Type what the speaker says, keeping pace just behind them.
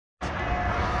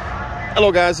Hello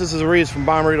guys, this is Reeves from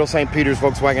Bommarito St. Peter's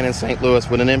Volkswagen in St. Louis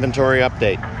with an inventory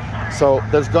update. So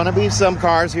there's going to be some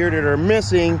cars here that are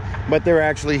missing, but they're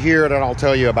actually here that I'll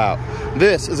tell you about.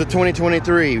 This is a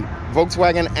 2023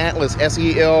 Volkswagen Atlas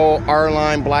SEL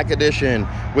R-Line Black Edition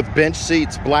with bench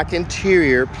seats, black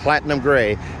interior, platinum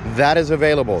gray. That is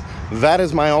available. That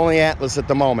is my only Atlas at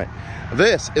the moment.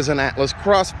 This is an Atlas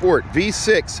Cross Sport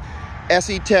V6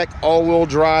 SE Tech all-wheel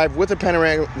drive with a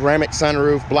panoramic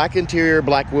sunroof, black interior,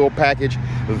 black wheel package.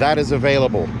 That is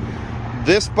available.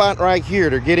 This spot right here,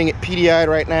 they're getting it PDI'd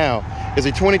right now, is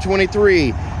a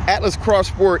 2023 Atlas Cross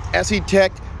Sport SE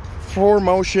Tech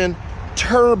 4Motion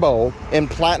Turbo in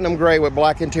platinum gray with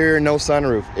black interior, no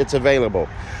sunroof. It's available.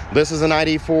 This is an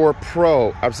ID4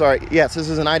 Pro. I'm sorry, yes, this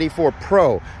is an ID4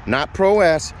 Pro, not Pro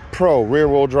S, Pro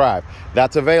rear-wheel drive.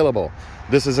 That's available.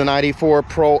 This is an ID4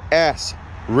 Pro S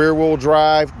rear-wheel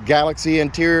drive, Galaxy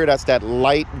interior. That's that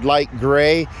light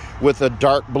gray with a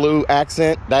dark blue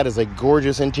accent. That is a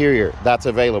gorgeous interior. That's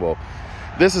available.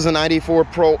 This is an ID4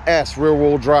 Pro S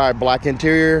rear-wheel drive, black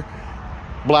interior,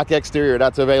 black exterior.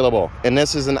 That's available. And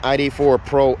this is an ID4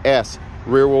 Pro S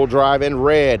rear-wheel drive in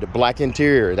red, black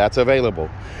interior. That's available.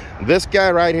 This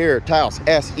guy right here, Taos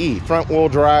SE front-wheel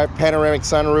drive, panoramic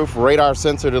sunroof, radar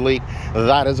sensor delete.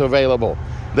 That is available.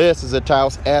 This is a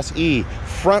Taos SE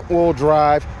front-wheel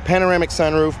drive, panoramic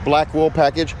sunroof, black wheel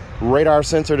package, radar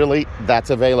sensor delete. That's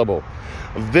available.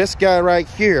 This guy right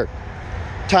here,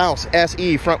 Taos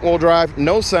SE front-wheel drive,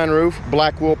 no sunroof,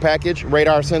 black wheel package,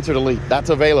 radar sensor delete. That's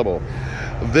available.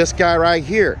 This guy right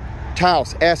here,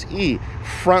 Taos SE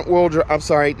front-wheel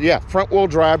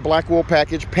drive, black wheel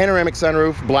package, panoramic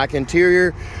sunroof, black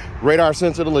interior, radar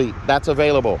sensor delete. That's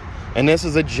available. And this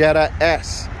is a Jetta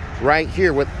S right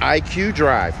here with IQ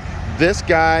drive. This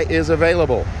guy is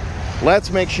available. Let's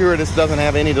make sure this doesn't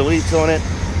have any deletes on it.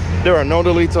 There are no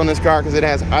deletes on this car because it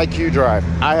has IQ drive.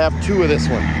 I have two of this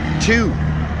one. Two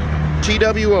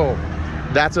TWO.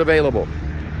 That's available.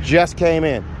 Just came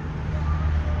in.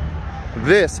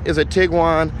 This is a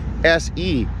Tiguan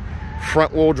SE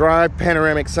front-wheel drive,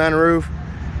 panoramic sunroof.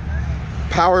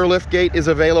 Power liftgate is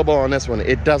available on this one.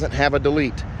 It doesn't have a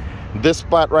delete. This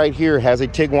spot right here has a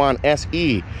Tiguan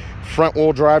SE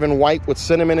front-wheel drive in white with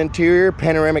cinnamon interior,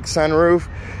 panoramic sunroof.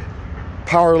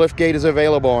 Power liftgate is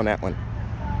available on that one.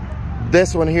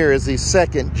 This one here is the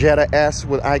second Jetta S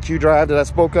with IQ drive that I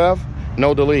spoke of.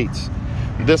 No deletes.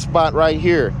 This spot right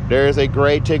here, there is a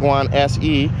gray Tiguan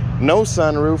SE, no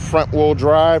sunroof, front-wheel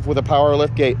drive with a power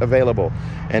liftgate available.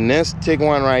 And this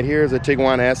Tiguan right here is a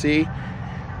Tiguan SE.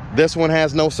 This one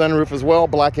has no sunroof as well,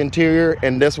 black interior,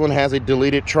 and this one has a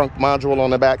deleted trunk module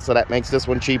on the back, so that makes this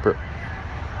one cheaper.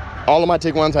 All of my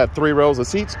Tiguans have 3 rows of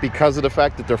seats because of the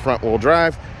fact that they're front-wheel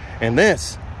drive. And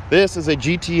this is a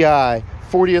GTI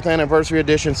 40th Anniversary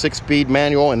Edition 6-speed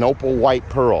manual in opal white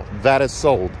pearl. That is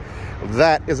sold.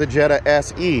 That is a Jetta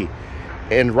SE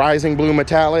in rising blue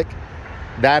metallic.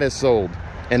 That is sold.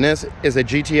 And this is a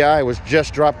GTI. It was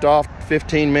just dropped off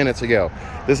 15 minutes ago.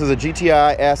 This is a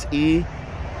GTI SE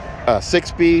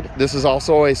 6-speed. This is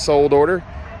also a sold order.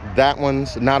 That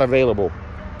one's not available.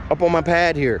 Up on my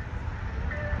pad here,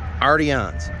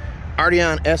 Arteons.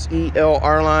 Arteon SEL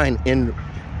R-Line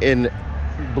in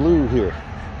blue here.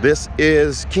 This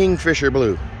is Kingfisher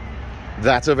blue.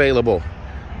 That's available.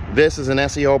 This is an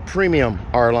SEL Premium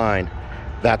R-Line.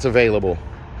 That's available.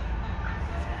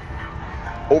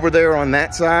 Over there on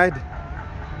that side,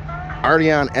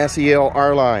 Arteon SEL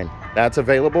R-Line. That's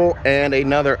available, and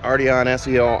another Arteon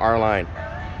SEL R-Line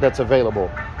that's available.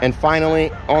 And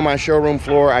finally, on my showroom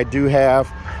floor, I do have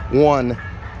one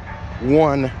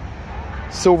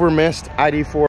Silver Mist ID4